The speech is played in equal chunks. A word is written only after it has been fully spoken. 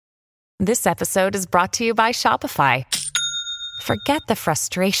This episode is brought to you by Shopify. Forget the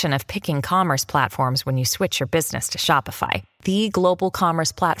frustration of picking commerce platforms when you switch your business to Shopify, the global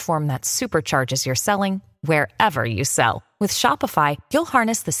commerce platform that supercharges your selling wherever you sell. With Shopify, you'll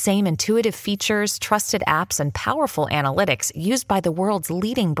harness the same intuitive features, trusted apps, and powerful analytics used by the world's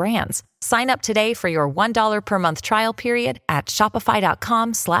leading brands. Sign up today for your $1 per month trial period at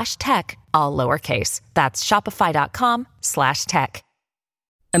shopify.com/tech, all lowercase. That's shopify.com/tech.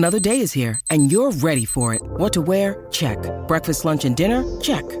 Another day is here, and you're ready for it. What to wear? Check. Breakfast, lunch, and dinner?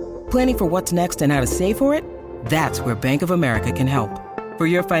 Check. Planning for what's next and how to save for it? That's where Bank of America can help. For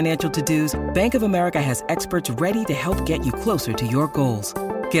your financial to-dos, Bank of America has experts ready to help get you closer to your goals.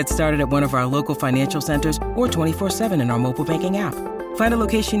 Get started at one of our local financial centers or 24/7 in our mobile banking app. Find a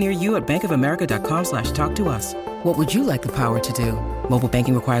location near you at bankofamerica.com/talktous. What would you like the power to do? Mobile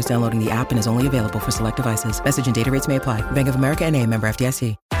banking requires downloading the app and is only available for select devices. Message and data rates may apply. Bank of America N.A., member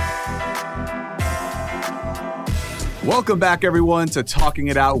FDIC. Welcome back, everyone, to Talking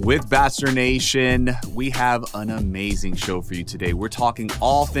It Out with Bachelor Nation. We have an amazing show for you today. We're talking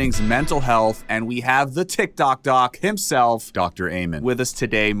all things mental health, and we have the TikTok doc himself, Dr. Amen, with us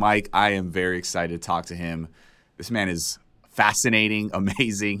today. Mike, I am very excited to talk to him. This man is fascinating,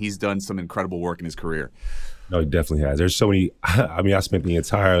 amazing. He's done some incredible work in his career. No, he definitely has. There's so many. I mean, I spent the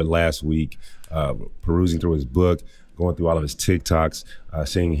entire last week perusing through his book, going through all of his TikToks,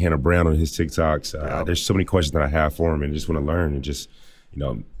 seeing Hannah Brown on his TikToks. There's so many questions that I have for him and just want to learn and just,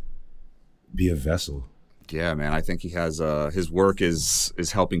 be a vessel. Yeah, man. I think he has his work is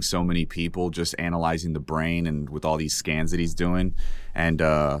helping so many people, just analyzing the brain and with all these scans that he's doing. And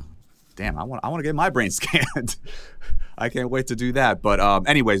damn, I want to get my brain scanned. I can't wait to do that. But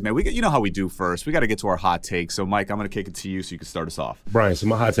anyways, man, you know how we do first. We got to get to our hot take. So, Mike, I'm going to kick it to you so you can start us off. Brian, so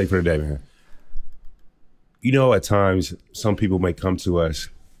my hot take for today, man. At times, some people may come to us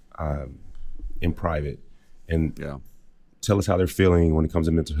in private and tell us how they're feeling when it comes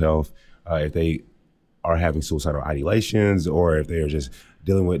to mental health, if they are having suicidal ideations or if they are just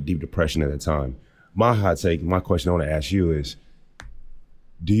dealing with deep depression at the time. My hot take, my question I want to ask you is,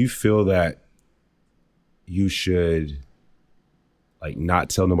 do you feel that you should not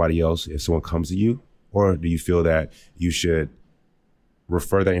tell nobody else if someone comes to you? Or do you feel that you should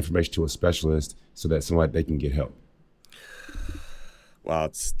refer that information to a specialist so that they can get help? Wow,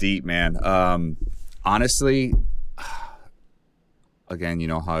 it's deep, man. Honestly, again, you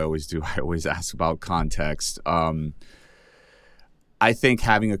know how I always do. I always ask about context. I think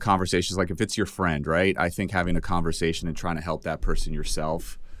having a conversation is like if it's your friend, right? I think having a conversation and trying to help that person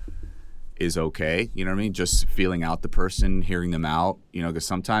yourself is okay. You know what I mean? Just feeling out the person, hearing them out, because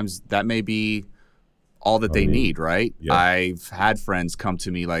sometimes that may be all that they need, right? Yeah. I've had friends come to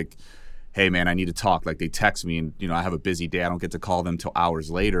me like, hey, man, I need to talk. Like they text me and, I have a busy day. I don't get to call them till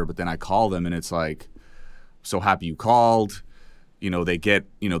hours later, but then I call them and it's like, so happy you called. They get,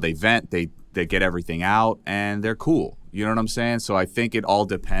 they vent, they get everything out and they're cool. You know what I'm saying? So I think it all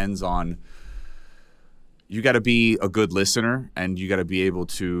depends on, you got to be a good listener and you got to be able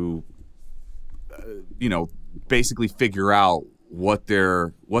to, basically figure out what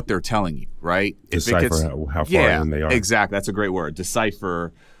they're telling you, right? Decipher how far in they are. Exactly. That's a great word.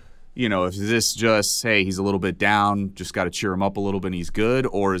 Decipher, if this just, hey, he's a little bit down, just got to cheer him up a little bit and he's good,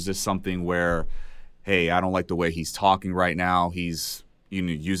 or is this something where, hey, I don't like the way he's talking right now. He's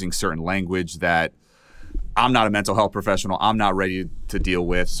using certain language that I'm not a mental health professional. I'm not ready to deal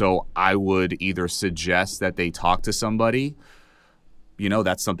with. So I would either suggest that they talk to somebody.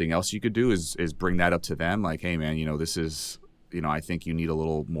 That's something else you could do is bring that up to them. Like, hey, man, this is, I think you need a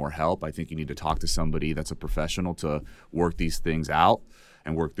little more help. I think you need to talk to somebody that's a professional to work these things out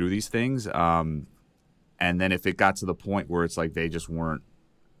and work through these things. And then if it got to the point where it's like they just weren't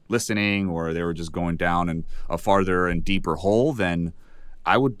listening or they were just going down in a farther and deeper hole, then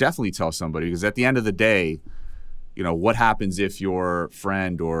I would definitely tell somebody, because at the end of the day, what happens if your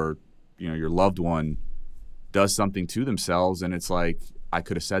friend or, your loved one does something to themselves and it's like, I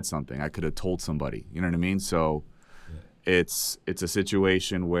could have said something. I could have told somebody. You know what I mean? So it's a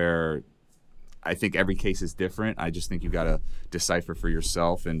situation where I think every case is different. I just think you got to decipher for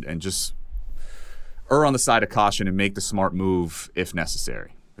yourself and just err on the side of caution and make the smart move if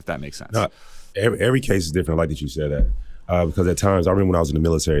necessary, if that makes sense. No, every case is different. I like that you said that. Because at times, I remember when I was in the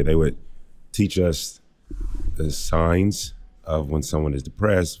military, they would teach us the signs of when someone is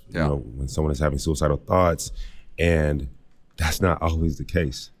depressed, when someone is having suicidal thoughts, and that's not always the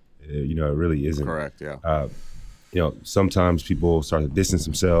case. It really isn't. Correct, yeah. Sometimes people start to distance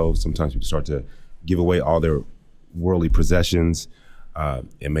themselves. Sometimes people start to give away all their worldly possessions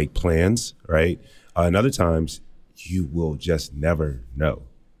and make plans, right? And other times, you will just never know.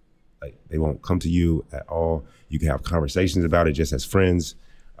 Like they won't come to you at all. You can have conversations about it just as friends,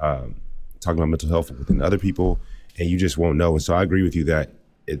 talking about mental health within other people, and you just won't know. And so I agree with you that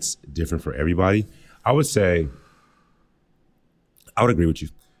it's different for everybody. I would agree with you.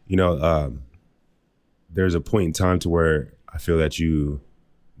 You know, there's a point in time to where I feel that you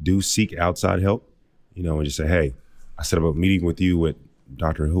do seek outside help, you know, and just say, hey, I set up a meeting with you with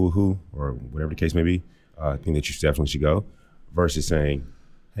Dr. Who, or whatever the case may be. I think that you definitely should go, versus saying,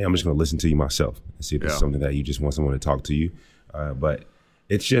 hey, I'm just going to listen to you myself and see if it's something that you just want someone to talk to you. But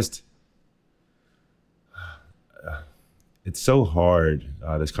it's just, it's so hard,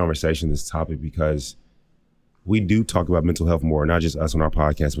 this conversation, this topic, because we do talk about mental health more, not just us on our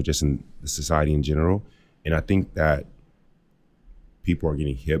podcast, but just in the society in general. And I think that people are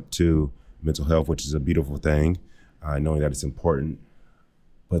getting hip to mental health, which is a beautiful thing, knowing that it's important.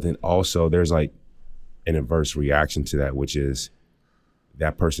 But then also there's like an adverse reaction to that, which is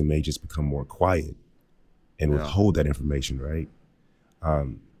that person may just become more quiet and withhold that information, right?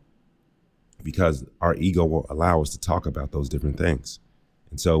 Because our ego won't allow us to talk about those different things.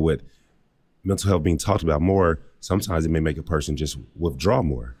 And so with mental health being talked about more, sometimes it may make a person just withdraw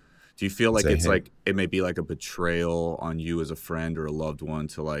more. Do you feel like it's like, it may be like a betrayal on you as a friend or a loved one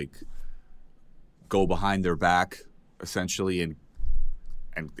to like go behind their back essentially and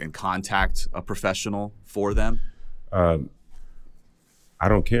contact a professional for them? I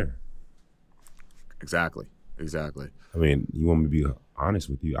don't care. Exactly. I mean, you want me to be honest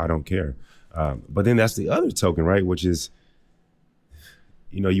with you, I don't care. But then that's the other token, right? Which is,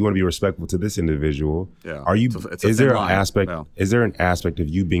 you know, you want to be respectful to this individual. Yeah. Is there an aspect of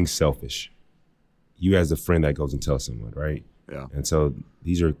you being selfish? You as a friend that goes and tells someone, right? Yeah. And so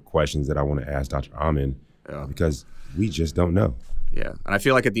these are questions that I want to ask Dr. Amin, because we just don't know. Yeah. And I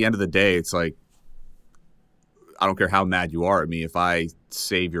feel like at the end of the day, it's like, I don't care how mad you are at me. If I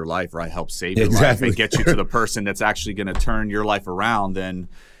save your life or I help save your life and get you to the person that's actually going to turn your life around, then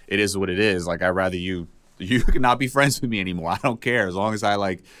it is what it is. Like, I'd rather you cannot be friends with me anymore. I don't care. As long as I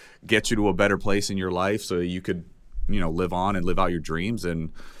like get you to a better place in your life so you could, you know, live on and live out your dreams.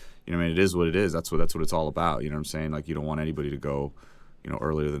 And, you know, I mean, it is what it is. That's what it's all about. You know what I'm saying? Like, you don't want anybody to go, you know,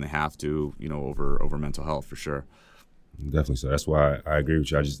 earlier than they have to, you know, over mental health for sure. Definitely. So that's why I agree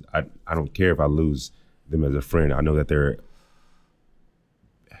with you. I don't care if I lose them as a friend. I know that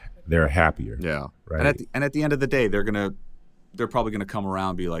they're happier. Yeah. Right. And at the end of the day, they're probably gonna come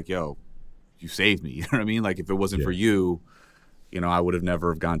around and be like, yo, you saved me. You know what I mean? Like, if it wasn't for you, you know, I would have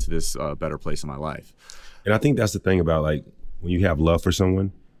never have gone to this better place in my life. And I think that's the thing about, like, when you have love for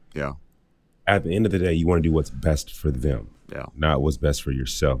someone, at the end of the day, you want to do what's best for them, not what's best for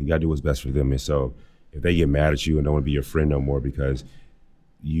yourself. You got to do what's best for them. And so if they get mad at you and don't want to be your friend no more because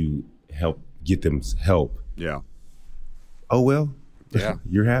you help get them help, oh, well,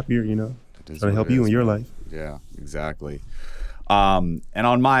 you're happier, you know, trying to help you in your life. Yeah, exactly. And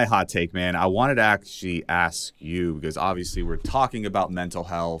on my hot take, man, I wanted to actually ask you, because obviously we're talking about mental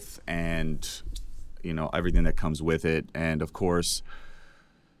health and, you know, everything that comes with it. And of course,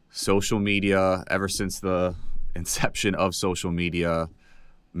 social media, ever since the inception of social media,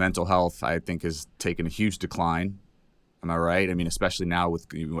 mental health, I think, has taken a huge decline. Am I right? I mean, especially now with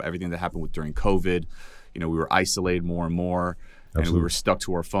everything that happened during COVID, you know, we were isolated more and more. Absolutely. And we were stuck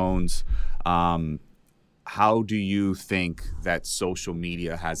to our phones. How do you think that social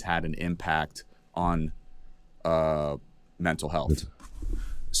media has had an impact on mental health?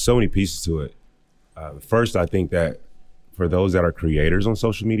 So many pieces to it. First, I think that for those that are creators on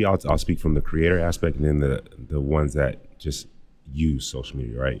social media, I'll speak from the creator aspect, and then the ones that just use social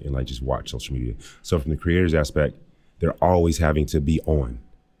media, right? And like just watch social media. So from the creators aspect, they're always having to be on.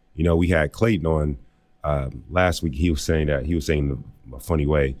 You know, we had Clayton on last week. He was saying in a funny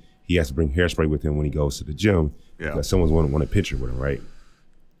way, he has to bring hairspray with him when he goes to the gym because someone's want a picture with him, right?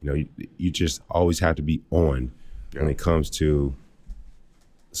 You know, you just always have to be on when it comes to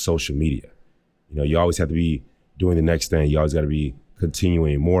social media. You know, you always have to be doing the next thing. You always got to be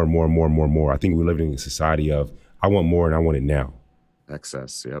continuing more and more and more and more and more. I think we're living in a society of I want more and I want it now.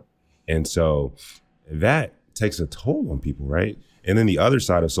 Excess, yep. And so that takes a toll on people, right? And then the other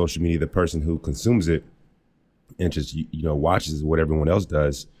side of social media, the person who consumes it and just, you know, watches what everyone else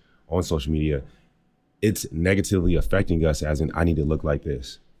does on social media, it's negatively affecting us as in, I need to look like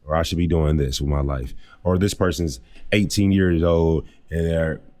this, or I should be doing this with my life. Or this person's 18 years old and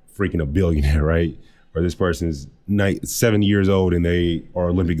they're freaking a billionaire, right? Or this person's 7 years old and they are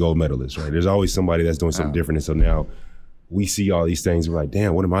Olympic gold medalists, right? There's always somebody that's doing something different. And so now we see all these things, we're like,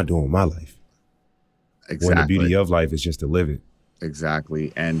 damn, what am I doing with my life? Exactly. When the beauty of life is just to live it.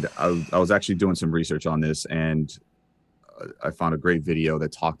 Exactly. And I was actually doing some research on this, and I found a great video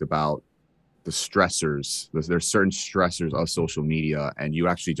that talked about the stressors. There's certain stressors of social media, and you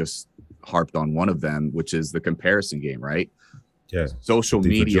actually just harped on one of them, which is the comparison game, right? Yeah. Social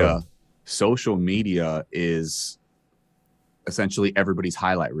media is essentially everybody's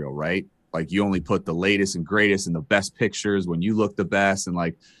highlight reel, right? Like you only put the latest and greatest and the best pictures when you look the best, and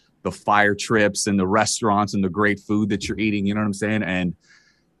like the fire trips and the restaurants and the great food that you're eating, you know what I'm saying? And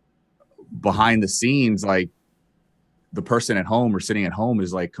behind the scenes, like the person at home or sitting at home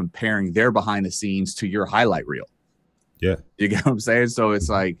is like comparing their behind the scenes to your highlight reel. Yeah. You get what I'm saying? So it's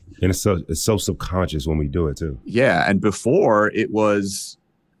like, and it's so subconscious when we do it too. Yeah. And before it was,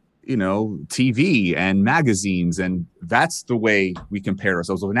 you know, TV and magazines, and that's the way we compare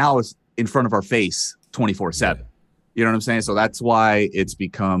ourselves. So now it's in front of our face 24/7. Yeah. You know what I'm saying? So that's why it's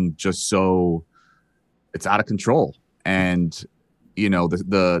become just so, it's out of control. And, you know,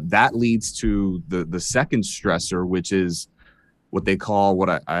 that leads to the second stressor, which is what they call,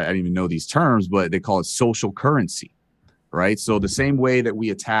 I don't even know these terms, but they call it social currency, right? So the same way that we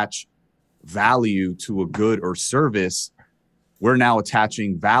attach value to a good or service, we're now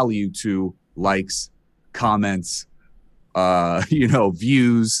attaching value to likes, comments,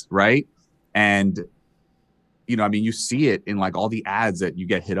 views, right? And, you know, I mean, you see it in like all the ads that you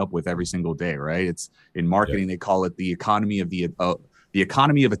get hit up with every single day, right? It's in marketing, They call it the economy of the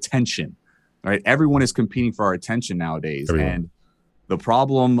economy of attention, right? Everyone is competing for our attention nowadays. Everyone. And the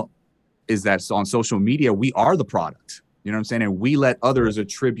problem is that on social media, we are the product, you know what I'm saying? And we let others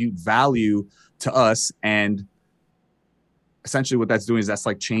attribute value to us. And essentially what that's doing is that's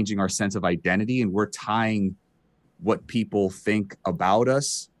like changing our sense of identity, and we're tying what people think about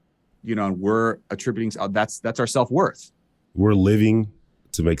us, you know, and we're attributing, that's our self-worth. We're living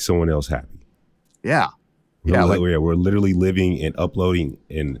to make someone else happy. Yeah. We're literally living and uploading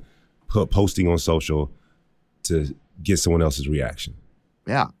and posting on social to get someone else's reaction.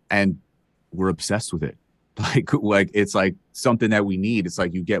 Yeah. And we're obsessed with it. Like it's like something that we need. It's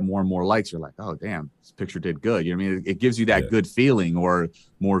like you get more and more likes. You're like, oh, damn, this picture did good. You know what I mean? It gives you that good feeling or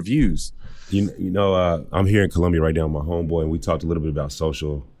more views. I'm here in Columbia right now with my homeboy, and we talked a little bit about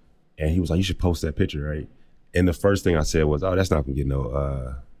social, and he was like, you should post that picture, right? And the first thing I said was, oh, that's not gonna get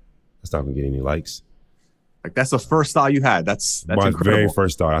any likes. Like that's the first thought you had. That's my incredible. Very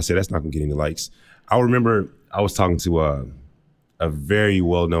first thought. I said, that's not gonna get any likes. I remember I was talking to a very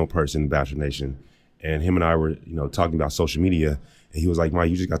well-known person in Bachelor Nation, and him and I were, talking about social media, and he was like, Mike,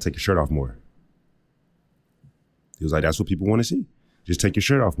 you just gotta take your shirt off more. He was like, that's what people want to see. Just take your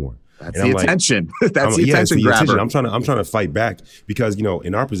shirt off more. That's the attention. That's the attention grabber. I'm trying to fight back because,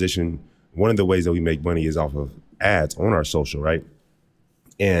 in our position, one of the ways that we make money is off of ads on our social, right?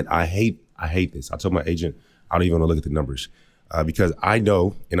 And I hate this. I told my agent, I don't even want to look at the numbers because I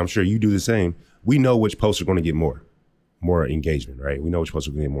know, and I'm sure you do the same, we know which posts are going to get more engagement, right? We know which posts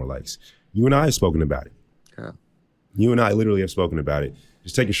are going to get more likes. You and I have spoken about it. Yeah. You and I literally have spoken about it.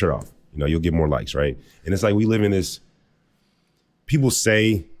 Just take your shirt off. You'll get more likes, right? And it's like we live in this, people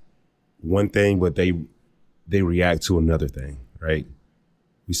say one thing, but they react to another thing, right?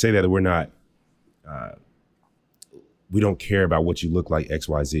 We say that we're not, we don't care about what you look like,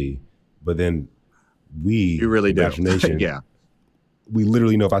 XYZ, but then you really do. Nation, yeah. We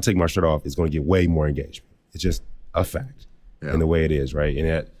literally know if I take my shirt off, it's going to get way more engagement. It's just a fact in the way it is, right?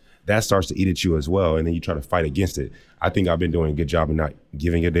 And that starts to eat at you as well, and then you try to fight against it. I think I've been doing a good job of not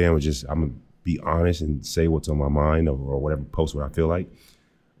giving a damn. I'm going to be honest and say what's on my mind or whatever, post what I feel like.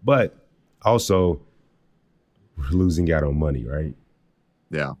 But also, we're losing out on money, right?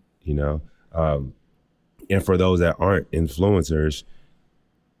 Yeah. And for those that aren't influencers,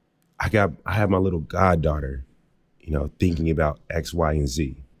 I have my little goddaughter, thinking about X, Y, and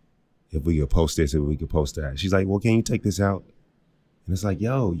Z. If we could post this, if we could post that. She's like, well, can you take this out? And it's like,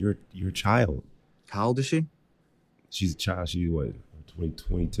 yo, you're a child. How old is she? She's a child. She's what,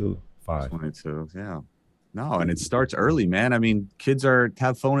 22, 5. 22, yeah. No, and it starts early, man. I mean, kids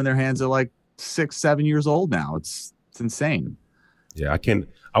have phone in their hands at like 6, 7 years old now. It's insane. Yeah,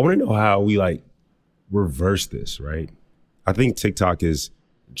 I want to know how we reverse this, right? I think TikTok is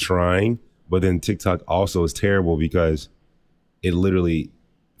trying, but then TikTok also is terrible because it literally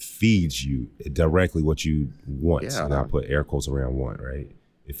feeds you directly what you want. Yeah. And I put air quotes around want, right?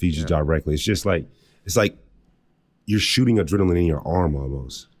 It feeds you directly. It's like you're shooting adrenaline in your arm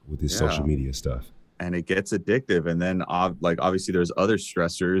almost with this social media stuff. And it gets addictive. And then obviously there's other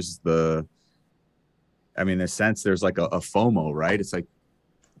stressors. In a sense, there's like a FOMO, right? It's like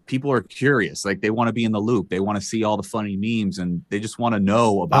people are curious. Like they want to be in the loop. They want to see all the funny memes and they just want to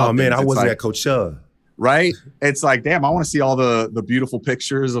know about Oh man, I wasn't at Coachella. Right? It's like, damn, I want to see all the beautiful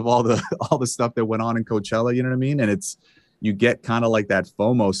pictures of all the stuff that went on in Coachella, you know what I mean? And you get kind of like that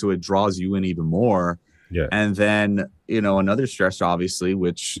FOMO, so it draws you in even more. Yeah. And then, another stress, obviously,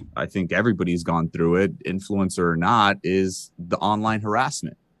 which I think everybody's gone through it, influencer or not, is the online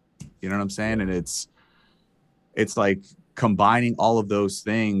harassment. You know what I'm saying? And it's like combining all of those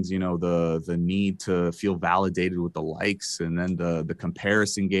things, the need to feel validated with the likes, and then the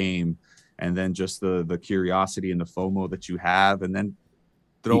comparison game, and then just the curiosity and the FOMO that you have, and then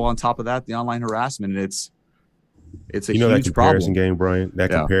throw on top of that the online harassment. And it's a huge that comparison problem. game, Brian,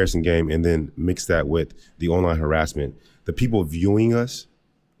 comparison game, and then mix that with the online harassment. The people viewing us,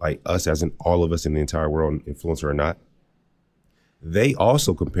 like us as in all of us in the entire world, influencer or not, they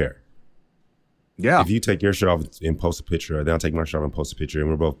also compare. Yeah. If you take your shirt off and post a picture, then I'll take my shirt off and post a picture, and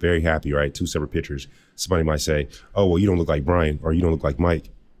we're both very happy, right? 2 separate pictures. Somebody might say, oh, well, you don't look like Brian, or you don't look like Mike.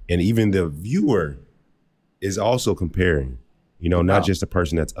 And even the viewer is also comparing, not just the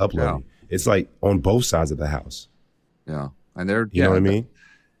person that's uploading. Yeah. It's like on both sides of the house. Yeah. And they're, you know what I mean?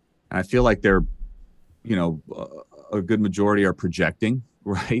 And I feel like they're, a good majority are projecting,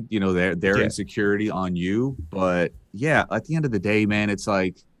 right? Their insecurity on you. But yeah, at the end of the day, man, it's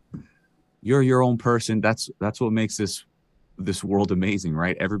like, you're your own person. That's what makes this world amazing,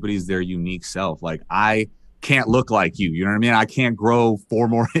 right? Everybody's their unique self. Like, I can't look like you. You know what I mean? I can't grow 4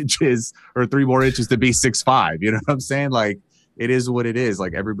 more inches or 3 more inches to be 6'5". You know what I'm saying? Like, it is what it is.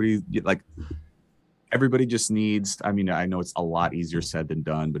 Like, everybody just needs, I mean, I know it's a lot easier said than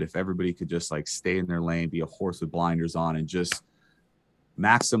done, but if everybody could just like stay in their lane, be a horse with blinders on, and just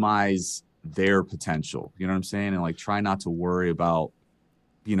maximize their potential, you know what I'm saying? And like, try not to worry about,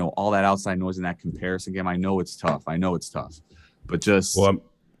 all that outside noise in that comparison game. I know it's tough, but just. Well,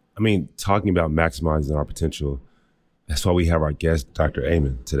 talking about maximizing our potential, that's why we have our guest, Dr.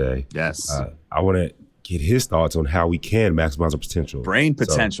 Amen, today. Yes. I want to get his thoughts on how we can maximize our potential. Brain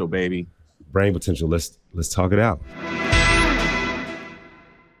potential, baby. Brain potential. Let's talk it out.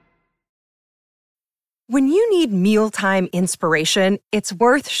 When you need mealtime inspiration, it's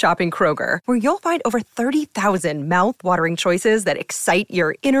worth shopping Kroger, where you'll find over 30,000 mouth-watering choices that excite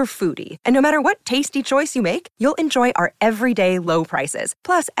your inner foodie. And no matter what tasty choice you make, you'll enjoy our everyday low prices,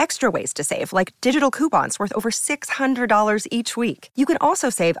 plus extra ways to save, like digital coupons worth over $600 each week. You can also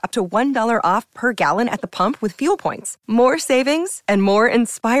save up to $1 off per gallon at the pump with fuel points. More savings and more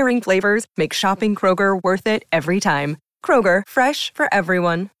inspiring flavors make shopping Kroger worth it every time. Kroger, fresh for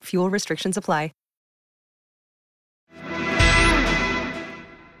everyone. Fuel restrictions apply.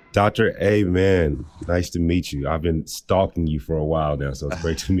 Dr. Amen, nice to meet you. I've been stalking you for a while now, so it's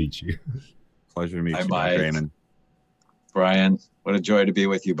great to meet you. Pleasure to meet you, Dr. Amen. Brian, what a joy to be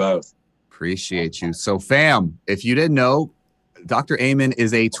with you both. Appreciate you. So, fam, if you didn't know, Dr. Amen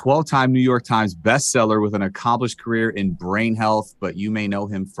is a 12-time New York Times bestseller with an accomplished career in brain health, but you may know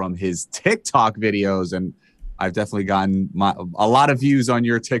him from his TikTok videos, and I've definitely gotten a lot of views on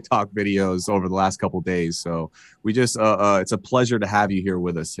your TikTok videos over the last couple of days. So we just, it's a pleasure to have you here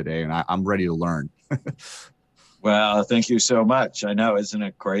with us today, and I'm ready to learn. Well, thank you so much. I know, isn't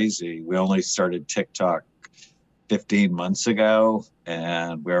it crazy? We only started TikTok 15 months ago,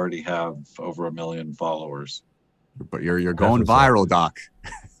 and we already have over 1 million followers. But you're going viral, Doc.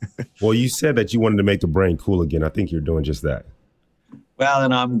 Well, you said that you wanted to make the brain cool again. I think you're doing just that. Well,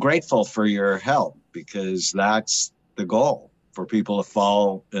 and I'm grateful for your help, because that's the goal, for people to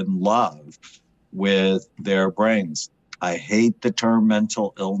fall in love with their brains. I hate the term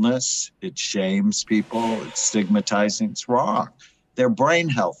mental illness. It shames people. It's stigmatizing. It's wrong. They're brain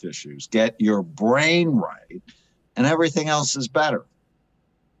health issues. Get your brain right, and everything else is better.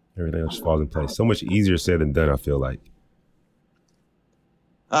 Everything else falls in place. So much easier said than done, I feel like.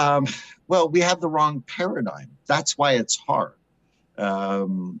 Well, we have the wrong paradigm. That's why it's hard.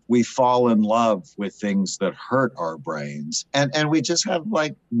 We fall in love with things that hurt our brains, and we just have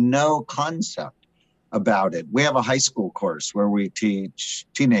like no concept about it. We have a high school course where we teach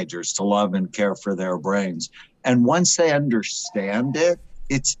teenagers to love and care for their brains. And once they understand it,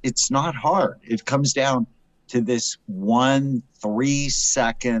 it's not hard. It comes down to this 1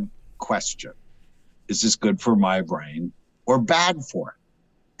 3-second question. Is this good for my brain or bad for it?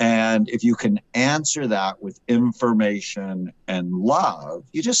 And if you can answer that with information and love,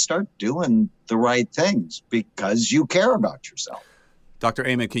 you just start doing the right things because you care about yourself. Dr.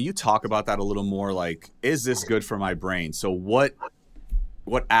 Amen, can you talk about that a little more? Like, is this good for my brain? So what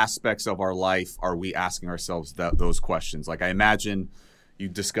aspects of our life are we asking ourselves those questions? Like, I imagine you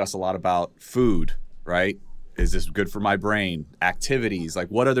discuss a lot about food, right? Is this good for my brain? Activities, like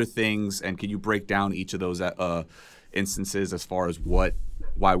what other things? And can you break down each of those instances as far as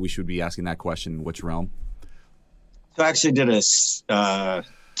why we should be asking that question in which realm? So I actually did a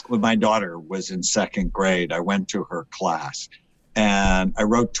when my daughter was in second grade, I went to her class and I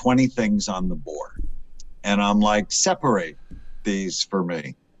wrote 20 things on the board. And I'm like, separate these for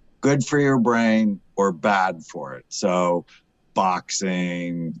me. Good for your brain or bad for it. So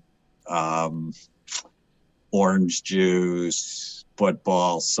boxing, orange juice,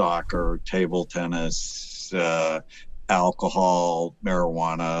 football, soccer, table tennis, alcohol,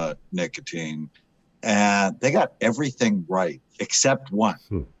 marijuana, nicotine. And they got everything right except one,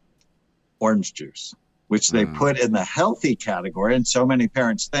 orange juice, which they put in the healthy category. And so many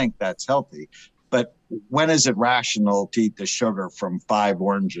parents think that's healthy. But when is it rational to eat the sugar from 5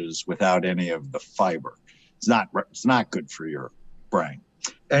 oranges without any of the fiber? It's not good for your brain.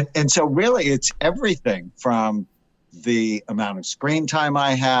 And so really it's everything from the amount of screen time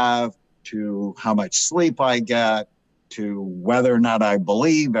I have to how much sleep I get to whether or not I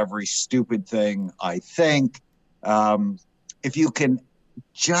believe every stupid thing I think. If you can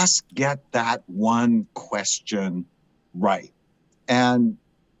just get that one question right. And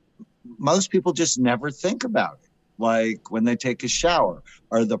most people just never think about it. Like when they take a shower,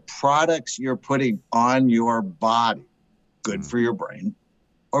 are the products you're putting on your body good for your brain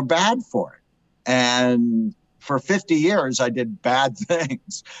or bad for it? And for 50 years, I did bad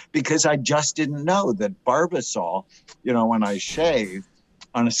things because I just didn't know that Barbasol, when I shave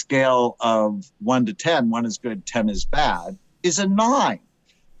on a scale of 1 to 10, 1 is good, 10 is bad, is a 9.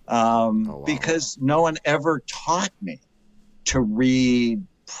 Because no one ever taught me to read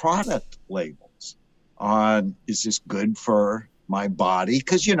product labels on, is this good for my body?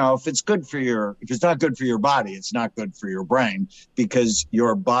 Because, if it's not good for your body, it's not good for your brain, because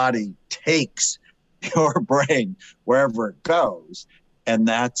your body takes your brain wherever it goes. And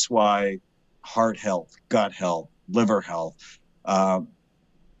that's why heart health, gut health, liver health,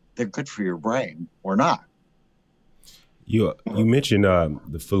 they're good for your brain or not. You mentioned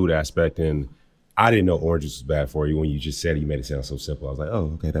the food aspect, and I didn't know oranges was bad for you. When you just said it, you made it sound so simple. I was like,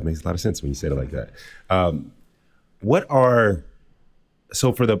 oh, okay, that makes a lot of sense when you said it like that.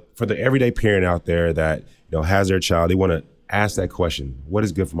 So for the everyday parent out there that has their child, they want to ask that question: what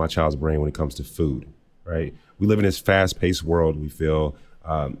is good for my child's brain when it comes to food? Right? We live in this fast-paced world. We feel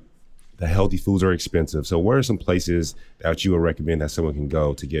the healthy foods are expensive. So where are some places that you would recommend that someone can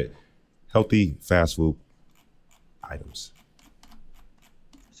go to get healthy fast food items?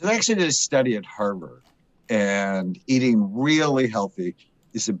 So they actually did a study at Harvard, and eating really healthy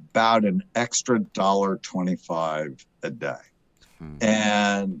is about an extra $1.25 a day.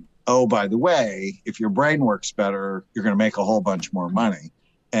 And oh, by the way, if your brain works better, you're going to make a whole bunch more money.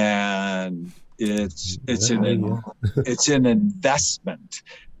 And it's an investment.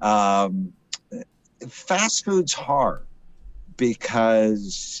 Fast food's hard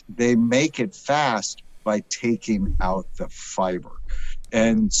because they make it fast by taking out the fiber.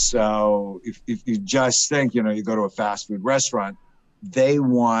 And so if you just think, you go to a fast food restaurant, they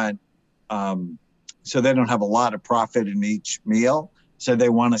want, so they don't have a lot of profit in each meal. So they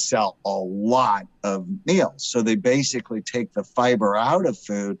want to sell a lot of meals. So they basically take the fiber out of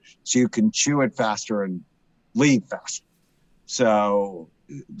food so you can chew it faster and leave faster. So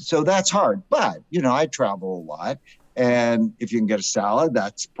that's hard. But, I travel a lot. And if you can get a salad,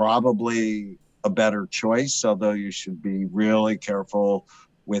 that's probably a better choice, although you should be really careful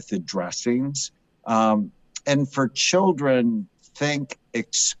with the dressings. And for children, think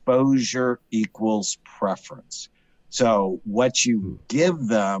exposure equals preference. So what you give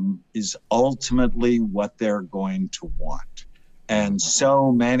them is ultimately what they're going to want. And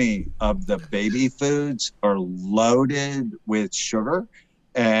so many of the baby foods are loaded with sugar.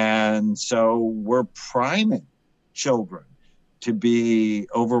 And so we're priming children to be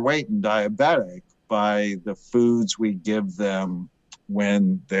overweight and diabetic by the foods we give them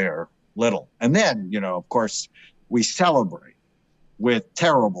when they're little. And then, of course, we celebrate with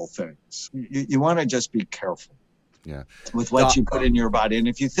terrible things. You want to just be careful with what you put in your body. And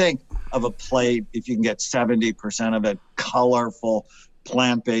if you think of a plate, if you can get 70% of it colorful,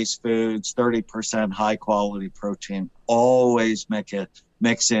 plant-based foods, 30% high-quality protein, always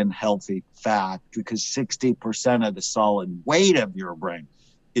mix in healthy fat, because 60% of the solid weight of your brain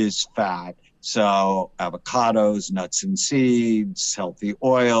is fat. So avocados, nuts and seeds, healthy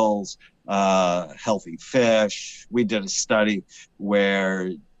oils, healthy fish. We did a study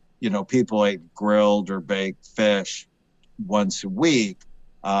where, people ate grilled or baked fish once a week,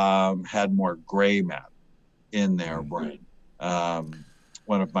 had more gray matter in their brain.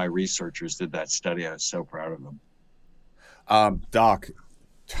 One of my researchers did that study. I was so proud of them. Doc,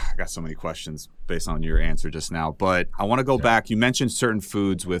 I got so many questions based on your answer just now, but I want to go back. You mentioned certain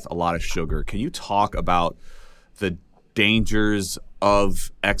foods with a lot of sugar. Can you talk about the dangers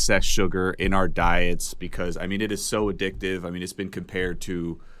of excess sugar in our diets? Because, I mean, it is so addictive. I mean, it's been compared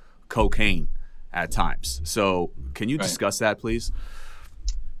to cocaine at times. So can you discuss that, please?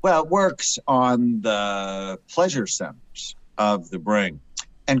 Well, it works on the pleasure centers of the brain.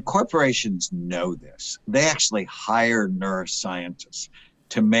 And corporations know this. They actually hire neuroscientists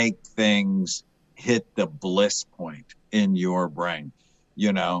to make things hit the bliss point in your brain,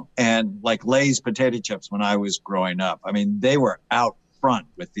 you know. And like Lay's potato chips when I was growing up, I mean, they were out front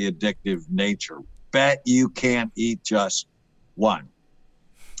with the addictive nature. Bet you can't eat just one.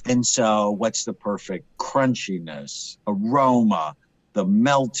 And so what's the perfect crunchiness, aroma, the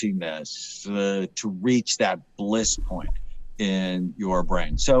meltiness to reach that bliss point in your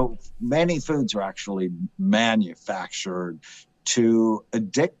brain? So many foods are actually manufactured to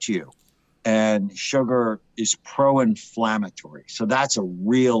addict you. And sugar is pro-inflammatory. So that's a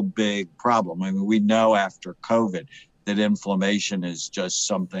real big problem. I mean, we know after COVID that inflammation is just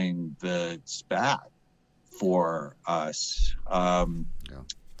something that's bad for us.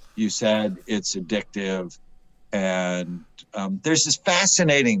 You said it's addictive. And there's this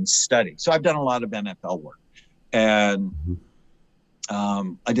fascinating study. So I've done a lot of NFL work. And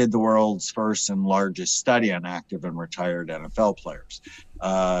I did the world's first and largest study on active and retired NFL players.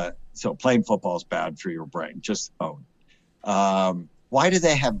 So playing football is bad for your brain. Just own it. Why do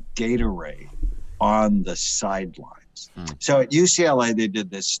they have Gatorade on the sidelines? So at UCLA, they did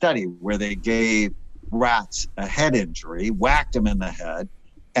this study where they gave rats a head injury, whacked them in the head,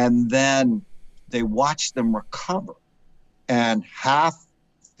 and then they watched them recover. And half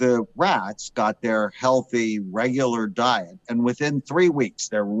the rats got their healthy, regular diet. And within 3 weeks,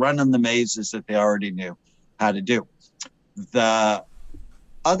 they're running the mazes that they already knew how to do. The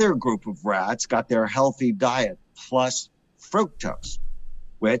other group of rats got their healthy diet plus fructose,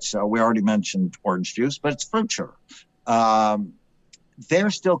 which we already mentioned orange juice, but it's fruit sugar.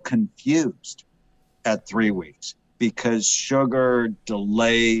 They're still confused at 3 weeks because sugar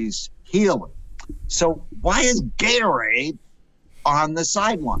delays healing. So why is Gatorade on the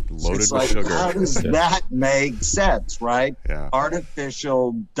sidelines? Loaded with sugar. How does that make sense, right? Yeah.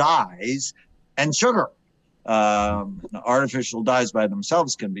 Artificial dyes and sugar. Artificial dyes by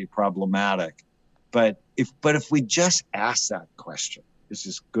themselves can be problematic, but if we just ask that question, is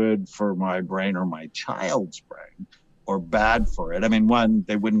this good for my brain or my child's brain, or bad for it? I mean, one,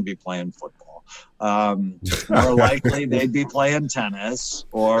 they wouldn't be playing football. More likely they'd be playing tennis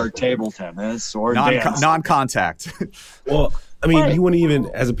or table tennis or non-contact. Well, I mean, you wouldn't even,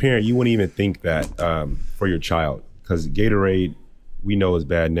 as a parent, you wouldn't even think that for your child, because Gatorade, we know is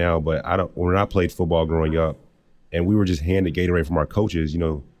bad now, but when I played football growing up and we were just handed Gatorade from our coaches, you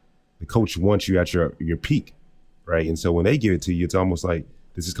know, the coach wants you at your peak, right? And so when they give it to you, it's almost like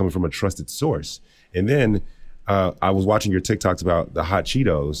this is coming from a trusted source. And then I was watching your TikToks about the hot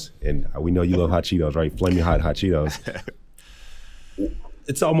Cheetos, and we know you love hot Cheetos, right? Flaming hot Cheetos.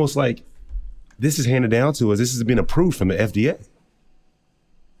 It's almost like this is handed down to us. This has been approved from the FDA.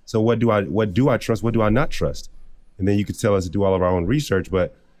 So what do I trust? What do I not trust? And then you could tell us to do all of our own research,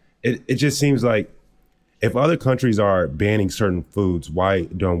 but it just seems like if other countries are banning certain foods, why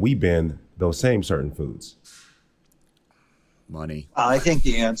don't we ban those same certain foods? Money. I think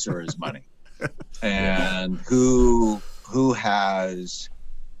the answer is money. And who has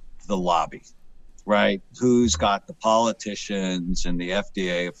the lobby, right? Who's got the politicians and the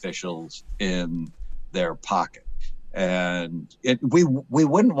FDA officials in their pocket? And we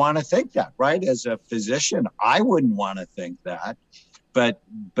wouldn't want to think that, right? As a physician, I wouldn't want to think that. But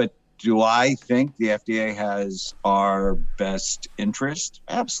do I think the FDA has our best interest?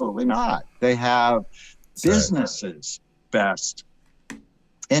 Absolutely not. They have businesses' best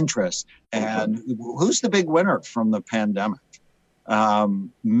interest. And who's the big winner from the pandemic?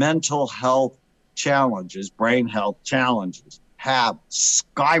 Mental health challenges, brain health challenges have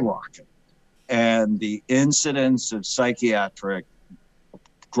skyrocketed. And the incidence of psychiatric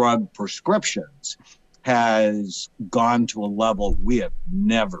drug prescriptions has gone to a level we have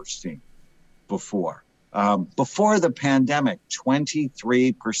never seen before. Before the pandemic,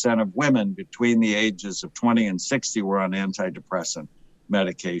 23% of women between the ages of 20 and 60 were on antidepressant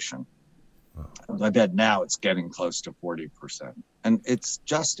medication. I bet now it's getting close to 40%. And it's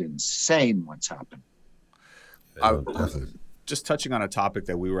just insane what's happened. Just touching on a topic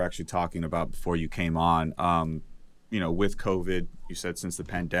that we were actually talking about before you came on, with COVID, you said since the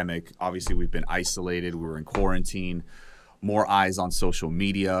pandemic, obviously we've been isolated, we were in quarantine, more eyes on social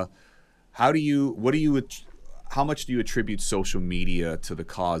media. How much do you attribute social media to the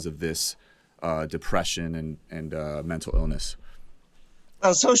cause of this depression and mental illness?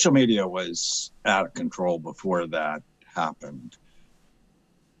 Well, social media was out of control before that happened.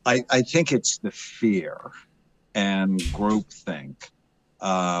 I think it's the fear and groupthink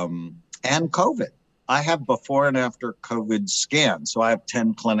and COVID. I have before and after COVID scans. So I have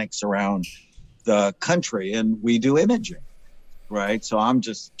 10 clinics around the country and we do imaging, right? So I'm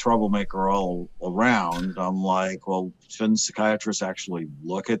just troublemaker all around. I'm like, well, shouldn't psychiatrists actually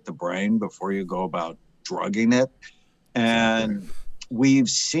look at the brain before you go about drugging it? And we've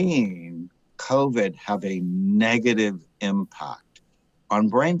seen COVID have a negative impact on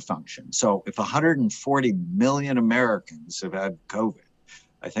brain function. So if 140 million Americans have had COVID,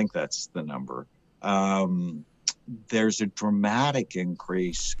 I think that's the number, there's a dramatic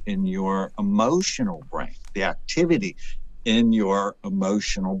increase in your emotional brain, the activity in your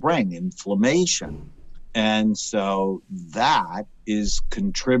emotional brain, inflammation. And so that is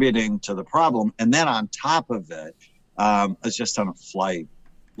contributing to the problem. And then on top of it, I was just on a flight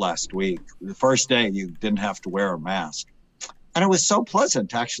last week. The first day you didn't have to wear a mask. And it was so pleasant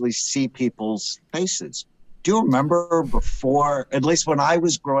to actually see people's faces. Do you remember before, at least when I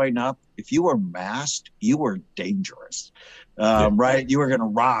was growing up, if you were masked, you were dangerous, right? You were going to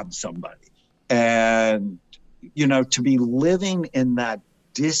rob somebody. And, you know, to be living in that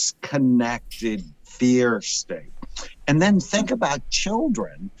disconnected fear state. And then think about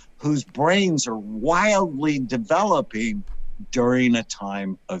children whose brains are wildly developing during a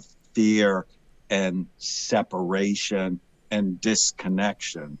time of fear and separation and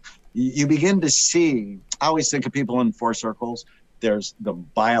disconnection. You begin to see, I always think of people in four circles. There's the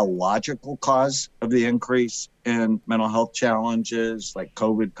biological cause of the increase in mental health challenges, like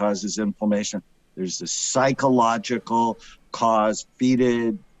COVID causes inflammation. There's the psychological cause,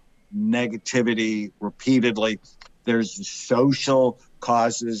 feeded negativity repeatedly. There's the social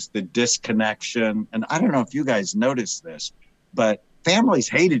causes, the disconnection. And I don't know if you guys noticed this, but families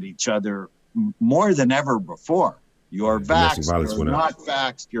hated each other more than ever before. You're vaxxed, you're not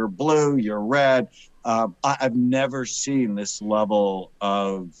vaxxed, you're blue, you're red. I've never seen this level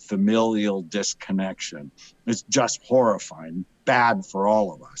of familial disconnection. It's just horrifying, bad for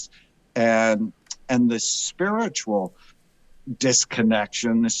all of us. And the spiritual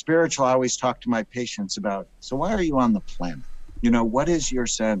disconnection, I always talk to my patients about, so why are you on the planet? You know, what is your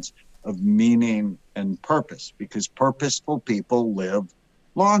sense of meaning and purpose? Because purposeful people live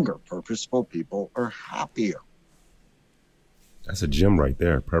longer. Purposeful people are happier. That's a gem right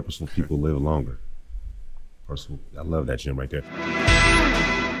there. Purposeful people live longer. I love that gem right there.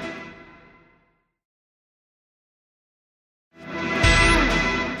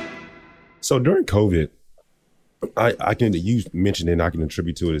 So during COVID, you mentioned it and I can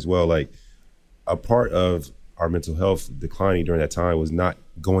attribute to it as well. Like a part of our mental health declining during that time was not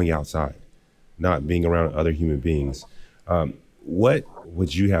going outside, not being around other human beings. What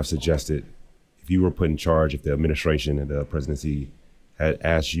would you have suggested if you were put in charge, if the administration and the presidency had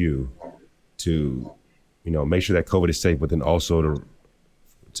asked you to, you know, make sure that COVID is safe, but then also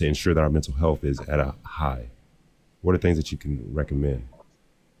to ensure that our mental health is at a high? What are things that you can recommend?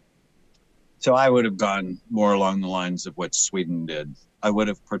 So I would have gone more along the lines of what Sweden did. I would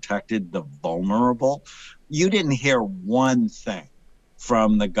have protected the vulnerable. You didn't hear one thing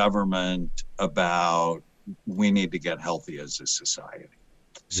from the government about we need to get healthy as a society.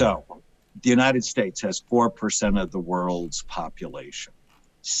 So the United States has 4% of the world's population,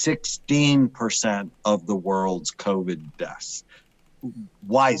 16% of the world's COVID deaths.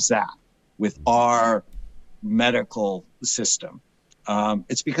 Why is that? With our medical system,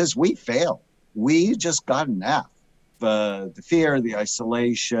 it's because we failed. We just got an F. The fear, the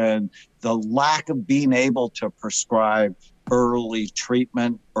isolation, the lack of being able to prescribe early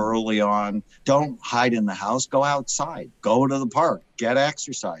treatment early on. Don't hide in the house, go outside, go to the park, get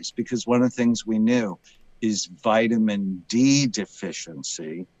exercise. Because one of the things we knew is vitamin D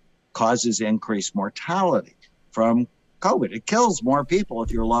deficiency causes increased mortality from COVID. It kills more people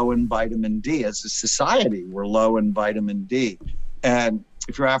if you're low in vitamin D. As a society, we're low in vitamin D. And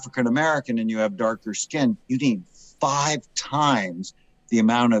if you're African American and you have darker skin, you need 5 times the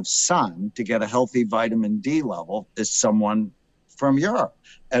amount of sun to get a healthy vitamin D level as someone from Europe.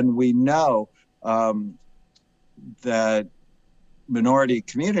 And we know that minority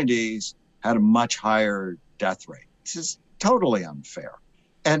communities had a much higher death rate. This is totally unfair.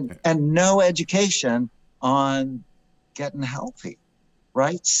 And no education on getting healthy,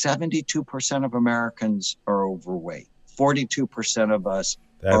 right? 72% of Americans are overweight. 42% of us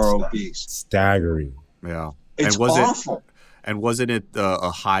are obese. Staggering. Yeah. It's awful. And wasn't it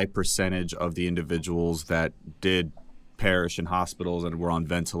a high percentage of the individuals that did perish in hospitals and were on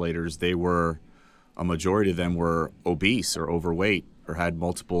ventilators? A majority of them were obese or overweight or had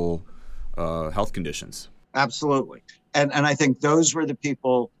multiple health conditions. Absolutely. And I think those were the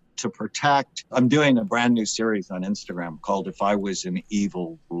people to protect. I'm doing a brand new series on Instagram called If I Was an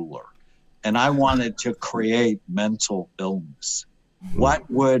Evil Ruler. And I wanted to create mental illness. What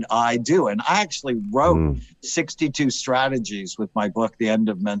would I do? And I actually wrote 62 strategies with my book, The End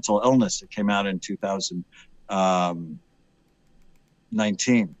of Mental Illness. It came out in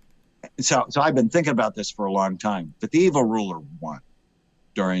 2019. So I've been thinking about this for a long time. But the evil ruler won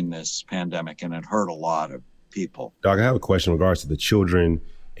during this pandemic, and it hurt a lot of people. Doc, I have a question in regards to the children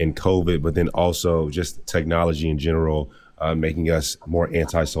and COVID, but then also just technology in general, making us more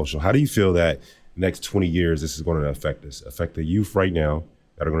antisocial. How do you feel that next 20 years this is going to affect the youth right now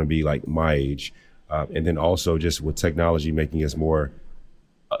that are going to be like my age, and then also just with technology making us more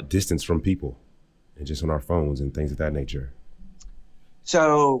distance from people and just on our phones and things of that nature?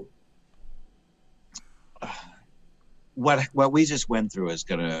 So what we just went through is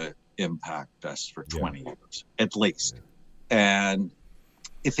going to impact us for 20 years at least. And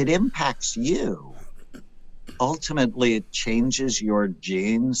if it impacts you, ultimately it changes your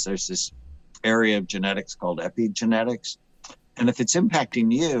genes. There's this area of genetics called epigenetics. And if it's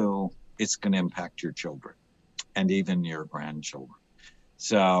impacting you, it's going to impact your children and even your grandchildren.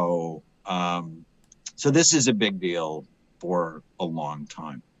 So, so this is a big deal for a long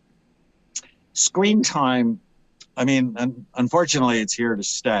time. Screen time, I mean, unfortunately, it's here to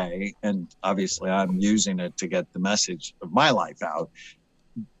stay. And obviously, I'm using it to get the message of my life out.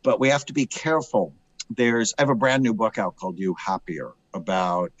 But we have to be careful. I have a brand new book out called You Happier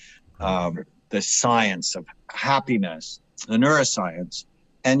about the science of happiness, the neuroscience.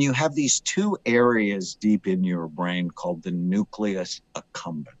 And you have these two areas deep in your brain called the nucleus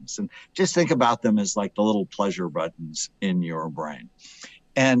accumbens. And just think about them as like the little pleasure buttons in your brain.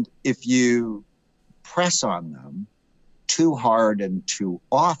 And if you press on them too hard and too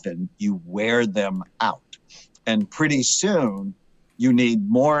often, you wear them out. And pretty soon, you need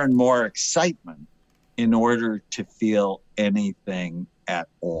more and more excitement in order to feel anything at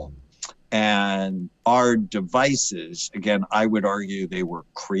all. And our devices, again, I would argue they were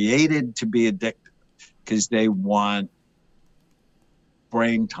created to be addictive because they want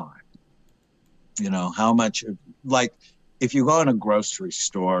brain time. You know, how much, like if you go in a grocery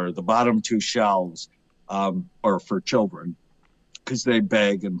store, the bottom two shelves are for children because they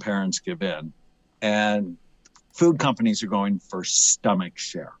beg and parents give in. And food companies are going for stomach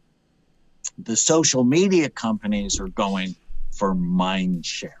share. The social media companies are going for mind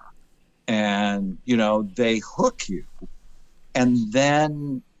share. And, you know, they hook you and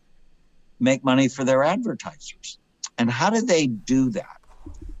then make money for their advertisers. And how do they do that?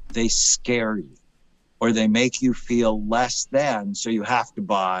 They scare you or they make you feel less than, so you have to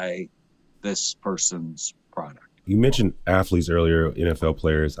buy this person's product. You mentioned athletes earlier, NFL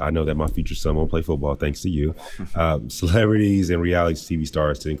players. I know that my future son won't play football, thanks to you. Celebrities and reality TV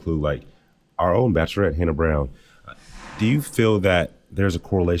stars, to include like our own Bachelorette, Hannah Brown. Do you feel that there's a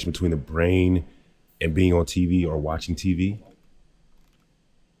correlation between the brain and being on TV or watching TV?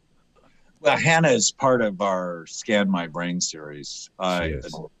 Well, Hannah is part of our Scan My Brain series. I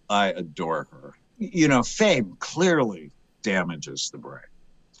adore her. You know, fame clearly damages the brain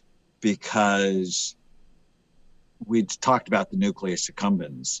because we talked about the nucleus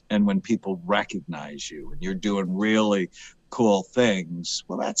accumbens, and when people recognize you and you're doing really cool things,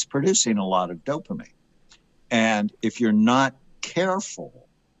 well, that's producing a lot of dopamine. And if you're not careful,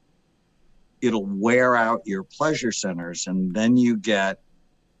 it'll wear out your pleasure centers, and then you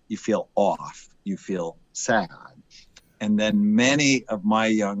feel off, you feel sad. And then many of my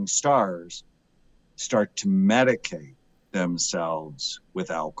young stars start to medicate themselves with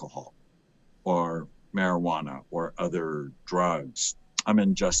alcohol or marijuana or other drugs. I'm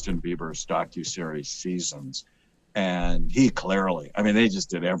in Justin Bieber's docuseries Seasons, and he clearly, I mean, they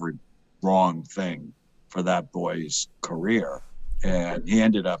just did every wrong thing for that boy's career. And he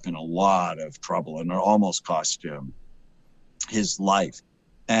ended up in a lot of trouble, and it almost cost him his life.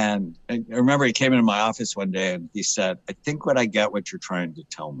 And I remember he came into my office one day and he said, I think I get what you're trying to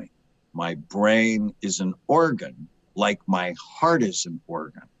tell me. My brain is an organ, like my heart is an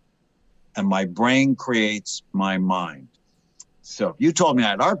organ. And my brain creates my mind. So if you told me I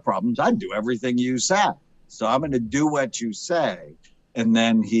had heart problems, I'd do everything you said. So I'm going to do what you say. And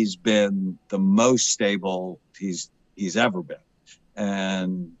then he's been the most stable he's ever been.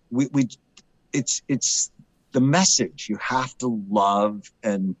 And it's the message. You have to love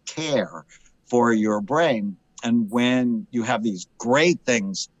and care for your brain. And when you have these great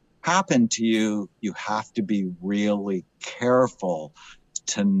things happen to you, you have to be really careful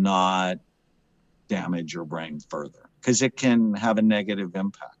to not damage your brain further, because it can have a negative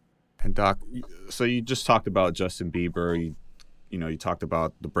impact. And Doc, so you just talked about Justin Bieber. You talked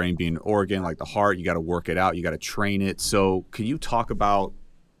about the brain being an organ, like the heart. You got to work it out. You got to train it. So can you talk about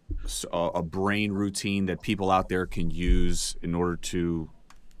a brain routine that people out there can use in order to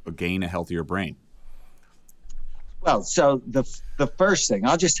gain a healthier brain? Well, so the first thing,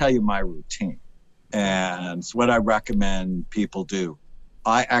 I'll just tell you my routine and it's what I recommend people do.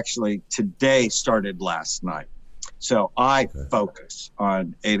 I actually today started last night. So I focus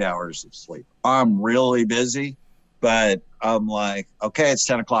on 8 hours of sleep. I'm really busy, but I'm like, okay, it's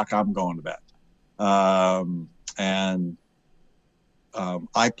 10 o'clock. I'm going to bed. I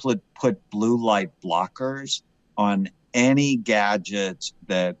put blue light blockers on any gadgets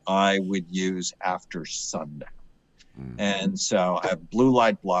that I would use after sundown. And so I have blue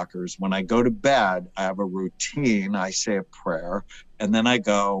light blockers. When I go to bed, I have a routine. I say a prayer, and then I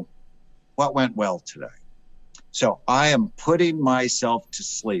go, what went well today? So I am putting myself to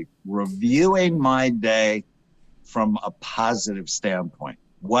sleep, reviewing my day from a positive standpoint.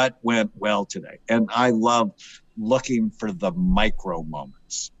 What went well today? And I love looking for the micro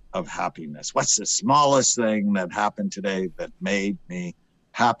moments of happiness. What's the smallest thing that happened today that made me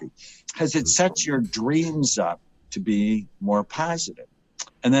happy? Because it sets your dreams up to be more positive.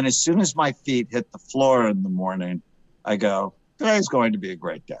 And then as soon as my feet hit the floor in the morning, I go, today's going to be a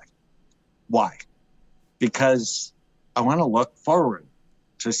great day. Why? Because I want to look forward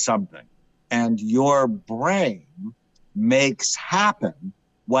to something. And your brain makes happen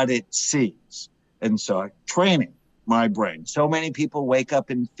what it sees. And so training my brain. So many people wake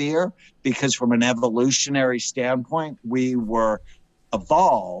up in fear because from an evolutionary standpoint, we were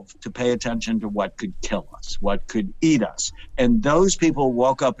evolved to pay attention to what could kill us, what could eat us. And those people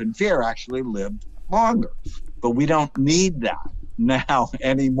woke up in fear actually lived longer. But we don't need that now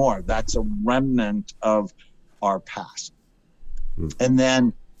anymore. That's a remnant of our past. And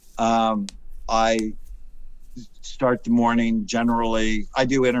then I start the morning generally, I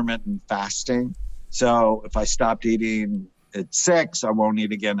do intermittent fasting. So if I stopped eating at 6, I won't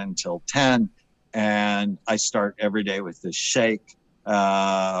eat again until 10. And I start every day with this shake,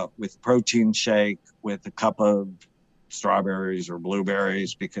 with protein shake, with a cup of strawberries or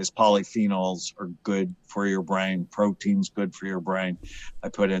blueberries, because polyphenols are good for your brain. Protein's good for your brain. I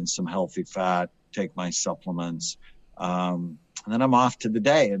put in some healthy fat, take my supplements. And then I'm off to the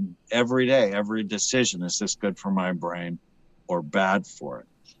day. And every day, every decision, is this good for my brain or bad for it?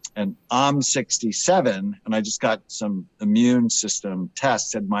 And I'm 67, and I just got some immune system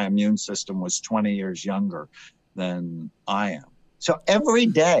tests, and my immune system was 20 years younger than I am. So every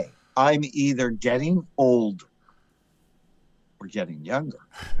day, I'm either getting older or getting younger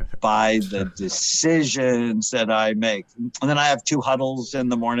by the decisions that I make. And then I have 2 huddles in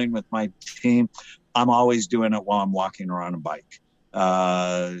the morning with my team. I'm always doing it while I'm walking around a bike.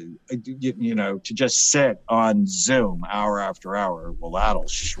 To just sit on Zoom hour after hour, well, that'll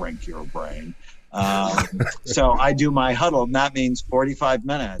shrink your brain. So I do my huddle, and that means 45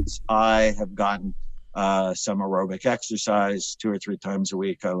 minutes. I have gotten some aerobic exercise 2 or 3 times a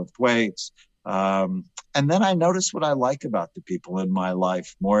week. I lift weights. And then I notice what I like about the people in my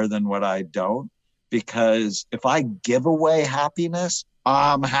life more than what I don't, because if I give away happiness,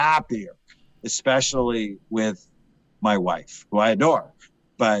 I'm happier, especially with my wife, who I adore.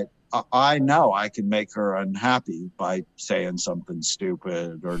 But I know I can make her unhappy by saying something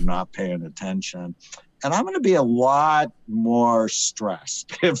stupid or not paying attention. And I'm going to be a lot more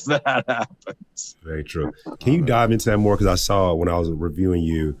stressed if that happens. Very true. Can you dive into that more? Because I saw when I was reviewing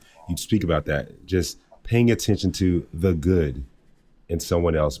you, you'd speak about that, just paying attention to the good in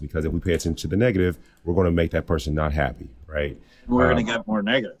someone else. Because if we pay attention to the negative, we're going to make that person not happy, right? We're going to get more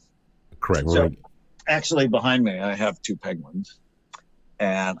negative. Correct. Actually, behind me, I have 2 penguins,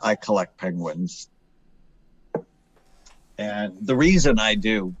 and I collect penguins. And the reason I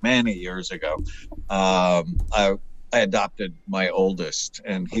do, many years ago, I adopted my oldest,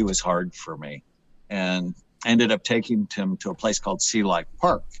 and he was hard for me. And I ended up taking him to a place called Sea Life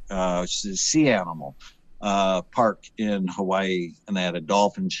Park, which is a sea animal park in Hawaii. And they had a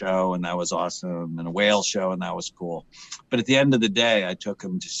dolphin show, and that was awesome, and a whale show, and that was cool. But at the end of the day, I took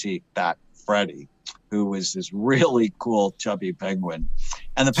him to see Fat Freddy, who was this really cool, chubby penguin.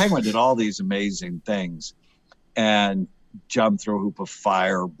 And the penguin did all these amazing things and jumped through a hoop of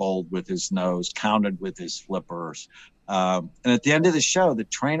fire, bowled with his nose, counted with his flippers. And at the end of the show, the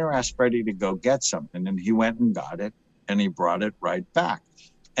trainer asked Freddy to go get something, and he went and got it, and he brought it right back.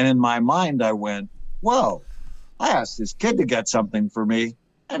 And in my mind, I went, whoa, I asked this kid to get something for me,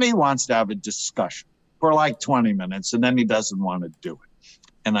 and he wants to have a discussion for like 20 minutes, and then he doesn't want to do it.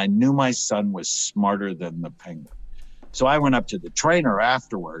 And I knew my son was smarter than the penguin. So I went up to the trainer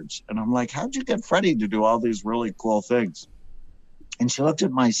afterwards and I'm like, how'd you get Freddie to do all these really cool things? And she looked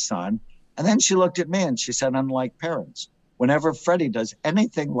at my son and then she looked at me and she said, unlike parents, whenever Freddie does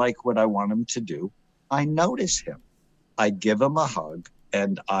anything like what I want him to do, I notice him. I give him a hug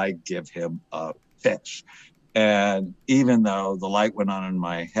and I give him a fish. And even though the light went on in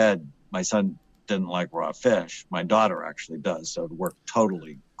my head, my son didn't like raw fish. My daughter actually does. So it worked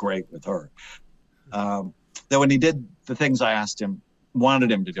totally great with her. That when he did the things I asked him,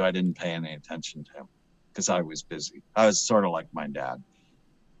 wanted him to do, I didn't pay any attention to him because I was busy. I was sort of like my dad.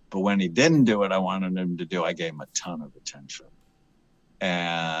 But when he didn't do what I wanted him to do, I gave him a ton of attention.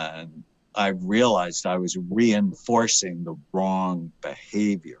 And I realized I was reinforcing the wrong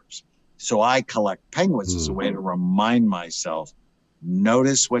behaviors. So I collect penguins as a way to remind myself,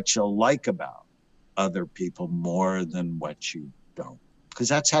 notice what you like about other people more than what you don't. Because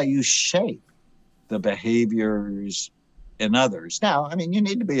that's how you shape the behaviors in others. Now, I mean, you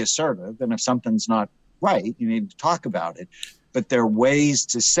need to be assertive, and if something's not right, you need to talk about it. But there are ways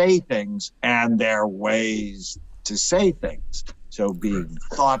to say things, and there are ways to say things. So being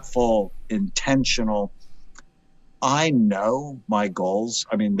thoughtful, intentional. I know my goals.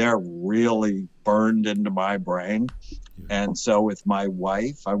 I mean, they're really burned into my brain. And so with my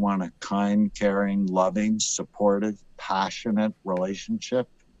wife, I want a kind, caring, loving, supportive, passionate relationship.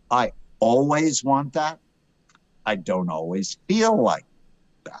 I always want that. I don't always feel like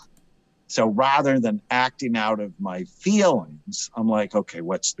that. So rather than acting out of my feelings, I'm like, okay,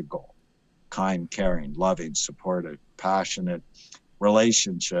 what's the goal? Kind, caring, loving, supportive, passionate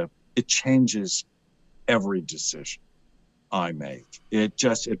relationship. It changes every decision I make. It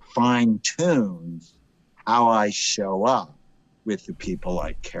fine tunes how I show up with the people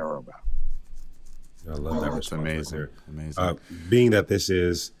I care about. I love that response. Amazing. Amazing. Being that this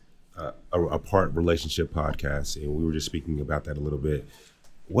is a part relationship podcast, and we were just speaking about that a little bit,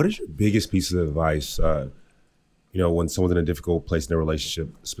 what is your biggest piece of advice, when someone's in a difficult place in their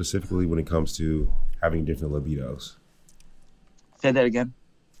relationship, specifically when it comes to having different libidos? Say that again.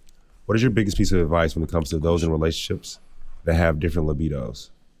 What is your biggest piece of advice when it comes to those in relationships that have different libidos?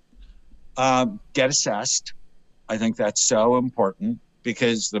 Get assessed. I think that's so important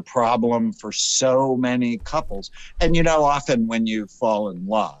because the problem for so many couples, and often when you fall in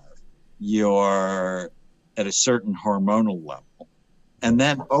love, you're at a certain hormonal level. And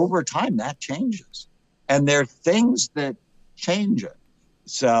then over time that changes. And there are things that change it.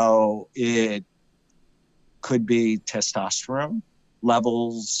 So it could be testosterone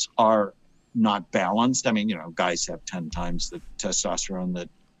levels are not balanced. I mean, guys have 10 times the testosterone that,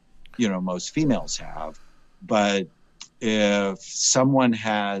 most females have. But if someone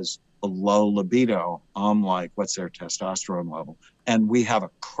has a low libido, I'm like, what's their testosterone level? And we have a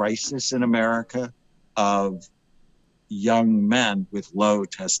crisis in America of young men with low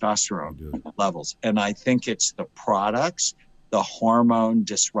testosterone levels. And I think it's the products, the hormone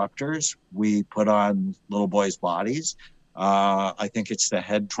disruptors we put on little boys' bodies. I think it's the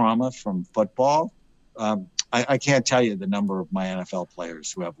head trauma from football. I can't tell you the number of my NFL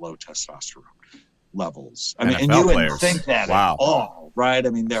players who have low testosterone levels. I mean, and you wouldn't think that at all, right? I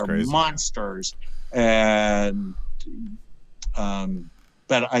mean, they're monsters. And,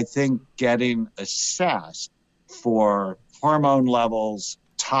 but I think getting assessed for hormone levels,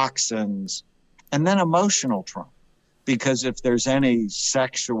 toxins, and then emotional trauma. Because if there's any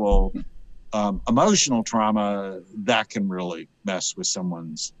sexual emotional trauma, that can really mess with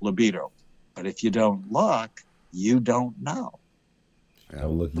someone's libido. But if you don't look, you don't know.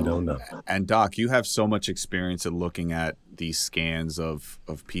 Don't look, you don't know. And Doc, you have so much experience in looking at these scans of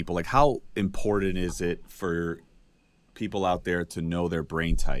people. Like, how important is it for people out there to know their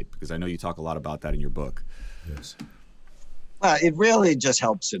brain type? Because I know you talk a lot about that in your book. Yes. Well, it really just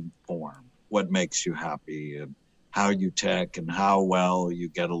helps inform what makes you happy and how you tick and how well you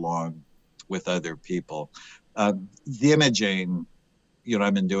get along with other people. The imaging,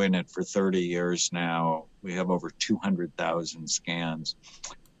 I've been doing it for 30 years now. We have over 200,000 scans.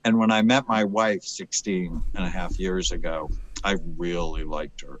 And when I met my wife 16 and a half years ago, I really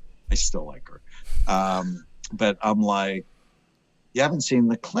liked her. I still like her. But I'm like, you haven't seen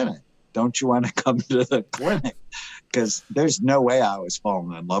the clinic. Don't you want to come to the clinic? Because there's no way I was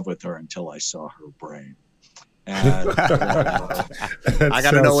falling in love with her until I saw her brain. And, I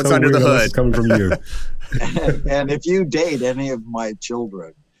got to know what's under the hood. Coming from you. And if you date any of my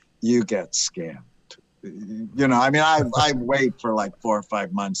children, you get scammed. I wait for like 4 or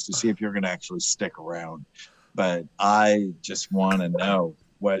 5 months to see if you're going to actually stick around. But I just want to know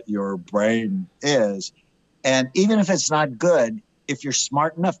what your brain is. And even if it's not good, if you're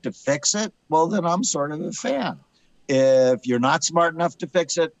smart enough to fix it, well, then I'm sort of a fan. If you're not smart enough to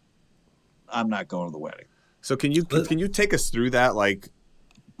fix it, I'm not going to the wedding. So can you take us through that? Like,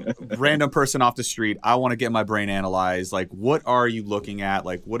 random person off the street, I want to get my brain analyzed. Like, what are you looking at?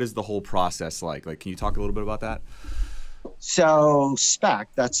 Like, what is the whole process like? Like, can you talk a little bit about that? So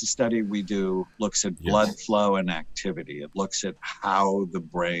SPECT, that's the study we do, looks at blood flow and activity. It looks at how the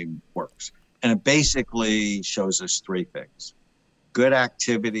brain works. And it basically shows us three things: good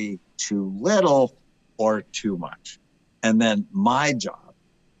activity, too little, or too much. And then my job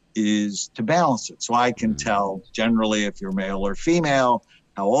is to balance it. So I can tell generally if you're male or female,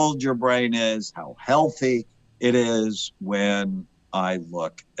 how old your brain is, how healthy it is when I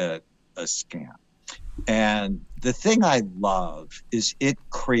look at a scan. And the thing I love is it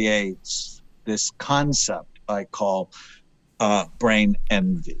creates this concept I call brain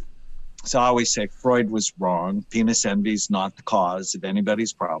envy. So I always say Freud was wrong. Penis envy is not the cause of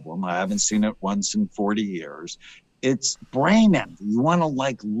anybody's problem. I haven't seen it once in 40 years. It's brain envy. You want to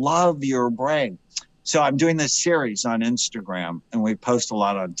love your brain. So I'm doing this series on Instagram, and we post a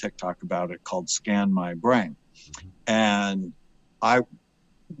lot on TikTok about it, called Scan My Brain. And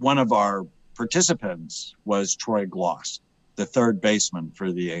one of our participants was Troy Gloss, the third baseman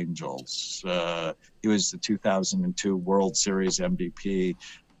for the Angels. He was the 2002 World Series MVP.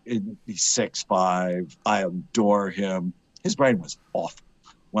 He's 6'5". I adore him. His brain was awful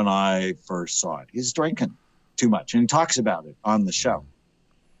when I first saw it. He's drinking too much, and he talks about it on the show.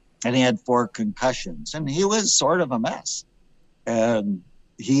 And he had 4 concussions, and he was sort of a mess. And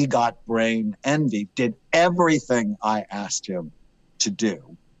he got brain envy, did everything I asked him to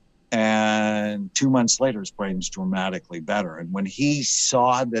do. And 2 months later, his brain's dramatically better. And when he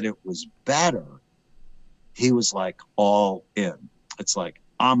saw that it was better, he was like all in. It's like,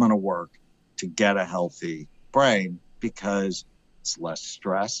 I'm going to work to get a healthy brain because it's less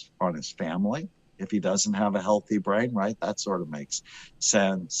stress on his family if he doesn't have a healthy brain, right? That sort of makes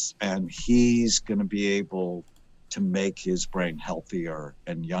sense. And he's going to be able to make his brain healthier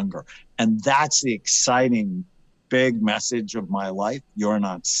and younger. And that's the exciting big message of my life. You're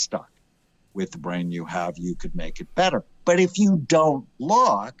not stuck with the brain you have. You could make it better. But if you don't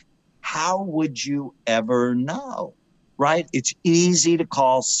look, how would you ever know, right? It's easy to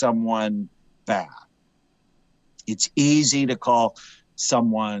call someone bad. It's easy to call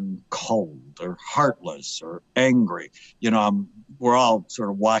someone cold or heartless or angry. You know, we're all sort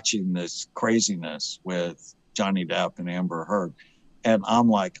of watching this craziness with Johnny Depp and Amber Heard. And I'm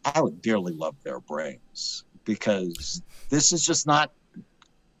like, I would dearly love their brains, because this is just not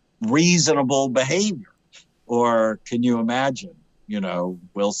reasonable behavior. Or can you imagine,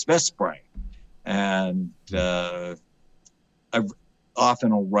 Will Smith's brain? And I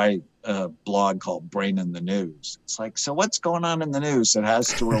often will write a blog called Brain in the News. It's like, so what's going on in the news that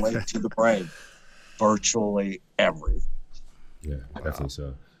has to relate to the brain? Virtually everything. Yeah, definitely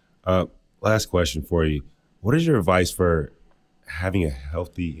so. Last question for you. What is your advice for having a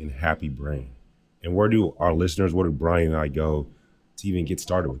healthy and happy brain? And where do our listeners, where do Brian and I go to even get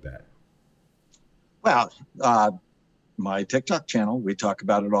started with that? Well, my TikTok channel, we talk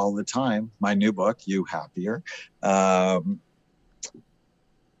about it all the time. My new book, You Happier. Can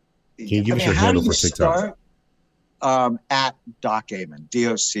you give us your handle for TikTok? At Doc Amen,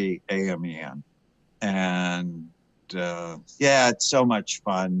 DOCAMEN. And it's so much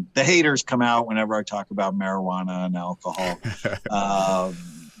fun. The haters come out whenever I talk about marijuana and alcohol.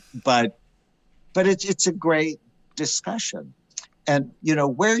 But it's a great discussion. And,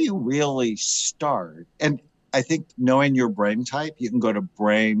 where you really start, and I think knowing your brain type, you can go to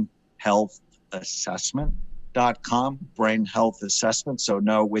brainhealthassessment.com, brain health assessment. So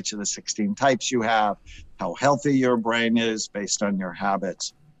know which of the 16 types you have, how healthy your brain is based on your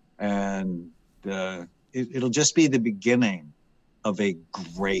habits. And it'll just be the beginning of a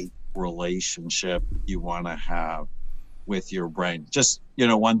great relationship you want to have with your brain. Just,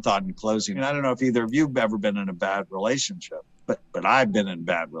 one thought in closing. And I don't know if either of you have ever been in a bad relationship, but I've been in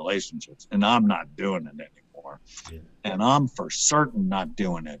bad relationships, and I'm not doing it anymore. Yeah. And I'm for certain not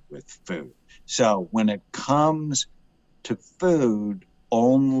doing it with food. So when it comes to food,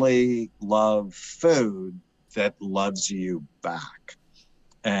 only love food that loves you back.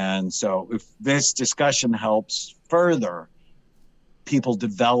 And so if this discussion helps further people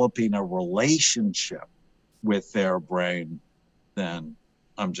developing a relationship with their brain, then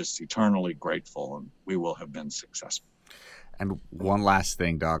I'm just eternally grateful, and we will have been successful. And one last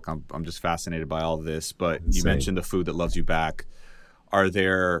thing, Doc, I'm just fascinated by all of this, but you mentioned the food that loves you back. I've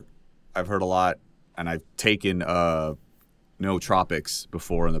heard a lot, and I've taken nootropics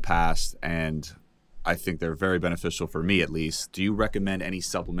before in the past, and I think they're very beneficial for me, at least. Do you recommend any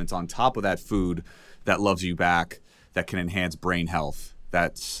supplements on top of that food that loves you back that can enhance brain health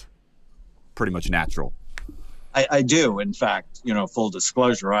that's pretty much natural? I do. In fact, full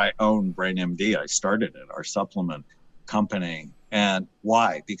disclosure, I own BrainMD. I started it, our supplement company. And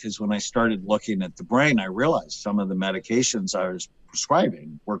why? Because when I started looking at the brain, I realized some of the medications I was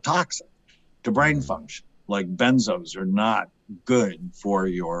prescribing were toxic to brain function. Like benzos are not good for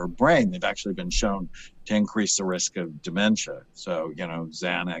your brain. They've actually been shown to increase the risk of dementia. So,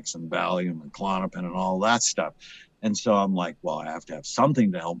 Xanax and Valium and Klonopin and all that stuff. And so I'm like, well, I have to have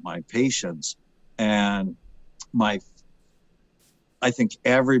something to help my patients. And I think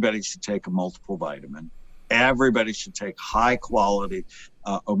everybody should take a multiple vitamin. Everybody should take high quality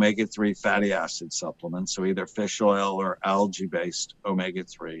omega-3 fatty acid supplements. So either fish oil or algae-based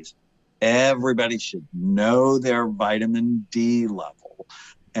omega-3s. Everybody should know their vitamin D level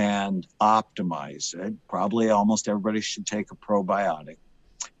and optimize it. Probably almost everybody should take a probiotic.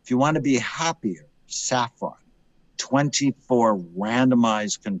 If you want to be happier, saffron. 24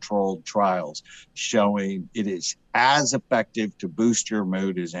 randomized controlled trials showing it is as effective to boost your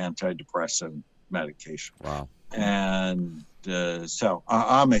mood as antidepressant medication. Wow. And so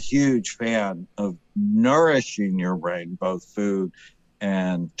I'm a huge fan of nourishing your brain, both food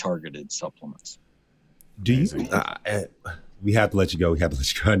and targeted supplements. Do you, we have to let you go.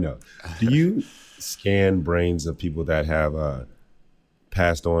 I know. Do you scan brains of people that have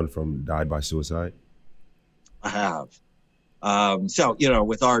passed on died by suicide? I have. So,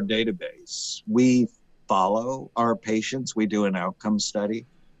 with our database, we follow our patients. We do an outcome study,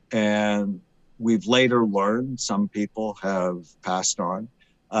 and we've later learned some people have passed on.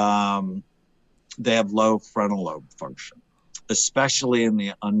 They have low frontal lobe function, especially in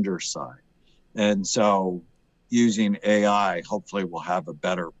the underside. And so using AI, hopefully we'll have a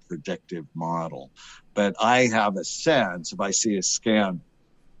better predictive model. But I have a sense, if I see a scan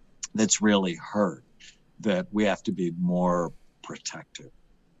that's really hurt, that we have to be more protective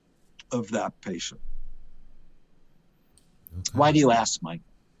of that patient. Okay. Why do you ask, Mike?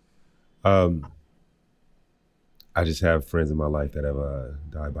 I just have friends in my life that have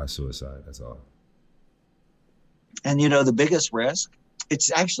died by suicide. That's all. And the biggest risk,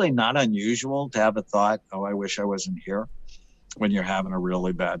 it's actually not unusual to have a thought, oh, I wish I wasn't here, when you're having a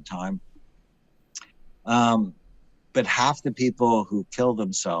really bad time. But half the people who kill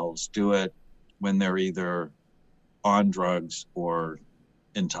themselves do it when they're either on drugs or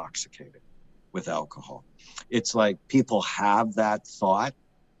intoxicated with alcohol. It's like people have that thought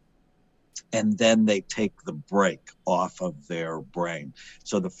and then they take the brake off of their brain.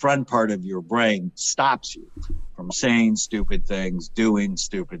 So the front part of your brain stops you from saying stupid things, doing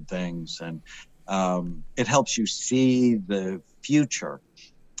stupid things, and it helps you see the future.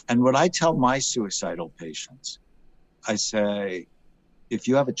 And what I tell my suicidal patients, I say, if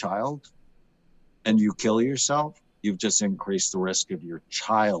you have a child and you kill yourself, you've just increased the risk of your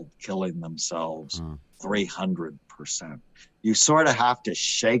child killing themselves 300%. You sort of have to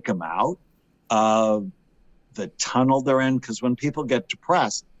shake them out of the tunnel they're in, because when people get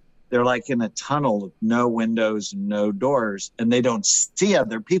depressed, they're like in a tunnel with no windows and no doors, and they don't see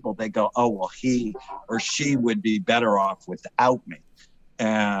other people. They go, oh, well, he or she would be better off without me.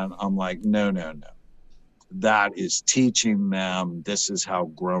 And I'm like, no. That is teaching them this is how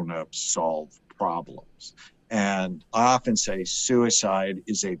grown-ups solve problems. And I often say suicide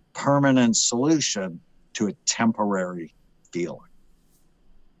is a permanent solution to a temporary feeling.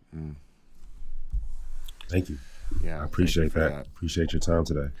 Thank you. Yeah, I appreciate that. Appreciate your time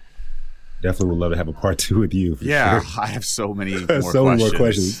today. Definitely would love to have a part 2 with you. Yeah, sure. I have so many more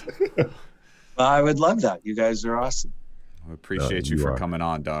questions. I would love that. You guys are awesome. I appreciate you for coming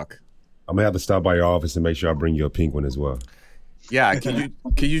on, Doc. I'm gonna have to stop by your office and make sure I bring you a pink one as well. Yeah, can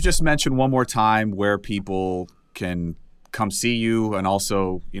you just mention one more time where people can come see you and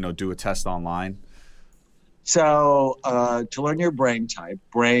also, do a test online? So to learn your brain type,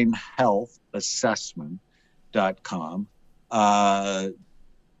 brainhealthassessment.com.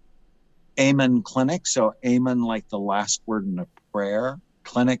 Amen Clinic, so Amen like the last word in a prayer,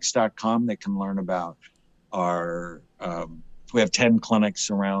 clinics.com. They can learn about our, we have 10 clinics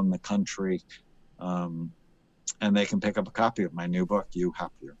around the country, and they can pick up a copy of my new book, You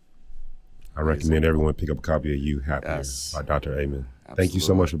Happier. I recommend everyone pick up a copy of You Happier by Dr. Amen. Absolutely. Thank you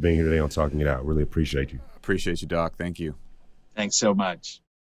so much for being here today on Talking It Out. Really appreciate you. Appreciate you, Doc. Thank you. Thanks so much.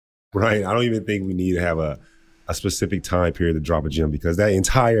 Right. I don't even think we need to have a specific time period to drop a gem, because that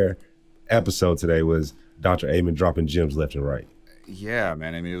entire episode today was Dr. Amen dropping gems left and right. Yeah,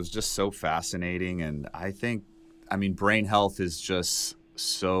 man. I mean, it was just so fascinating. And brain health is just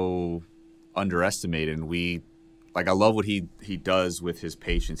so underestimated. And we like I love what he does with his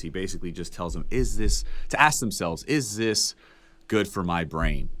patients. He basically just tells them, to ask themselves, is this good for my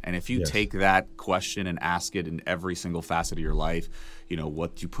brain? And if you take that question and ask it in every single facet of your life,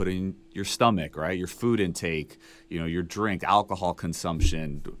 what you put in your stomach, right? Your food intake, your drink, alcohol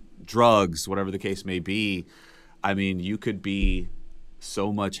consumption, drugs, whatever the case may be. I mean, you could be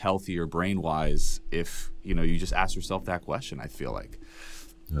so much healthier brain-wise if, you just ask yourself that question, I feel like.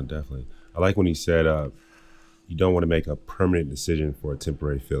 No, definitely. I like when he said, you don't want to make a permanent decision for a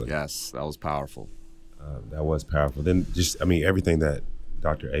temporary feeling. Yes, that was powerful. That was powerful. Then everything that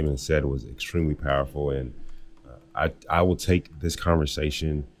Dr. Amen said was extremely powerful. And I will take this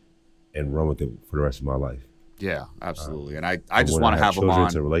conversation and run with it for the rest of my life. Yeah, absolutely. And I just want to have him on.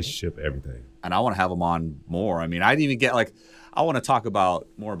 It's a relationship, everything. And I want to have him on more. I mean, I'd even get I want to talk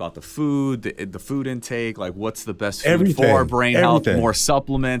more about the food, the food intake, like what's the best food for brain health, more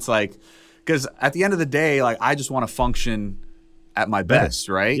supplements, because at the end of the day, I just want to function at my best,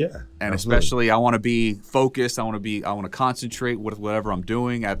 right? Yeah. And absolutely. especially I want to be focused. I want to concentrate with whatever I'm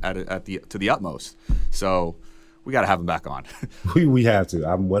doing to the utmost. So we got to have him back on. we have to.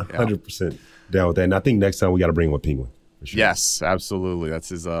 I'm 100% down with that. And I think next time we got to bring him a penguin. For sure. Yes, absolutely. That's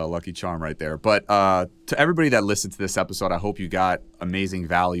his lucky charm right there. But to everybody that listened to this episode, I hope you got amazing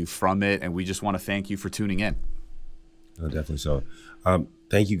value from it. And we just want to thank you for tuning in. Oh, definitely so.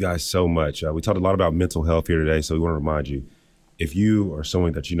 Thank you guys so much. We talked a lot about mental health here today. So we want to remind you, if you or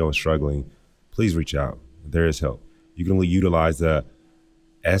someone that is struggling, please reach out. There is help. You can only utilize the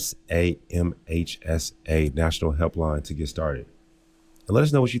SAMHSA National Helpline to get started. And let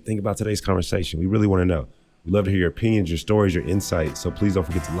us know what you think about today's conversation. We really want to know. We'd love to hear your opinions, your stories, your insights. So please don't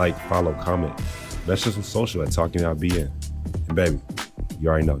forget to like, follow, comment. Message us on social at Talking Out BN. And baby, you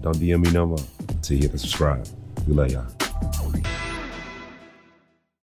already know, don't DM me no more until you hit the subscribe. We love y'all.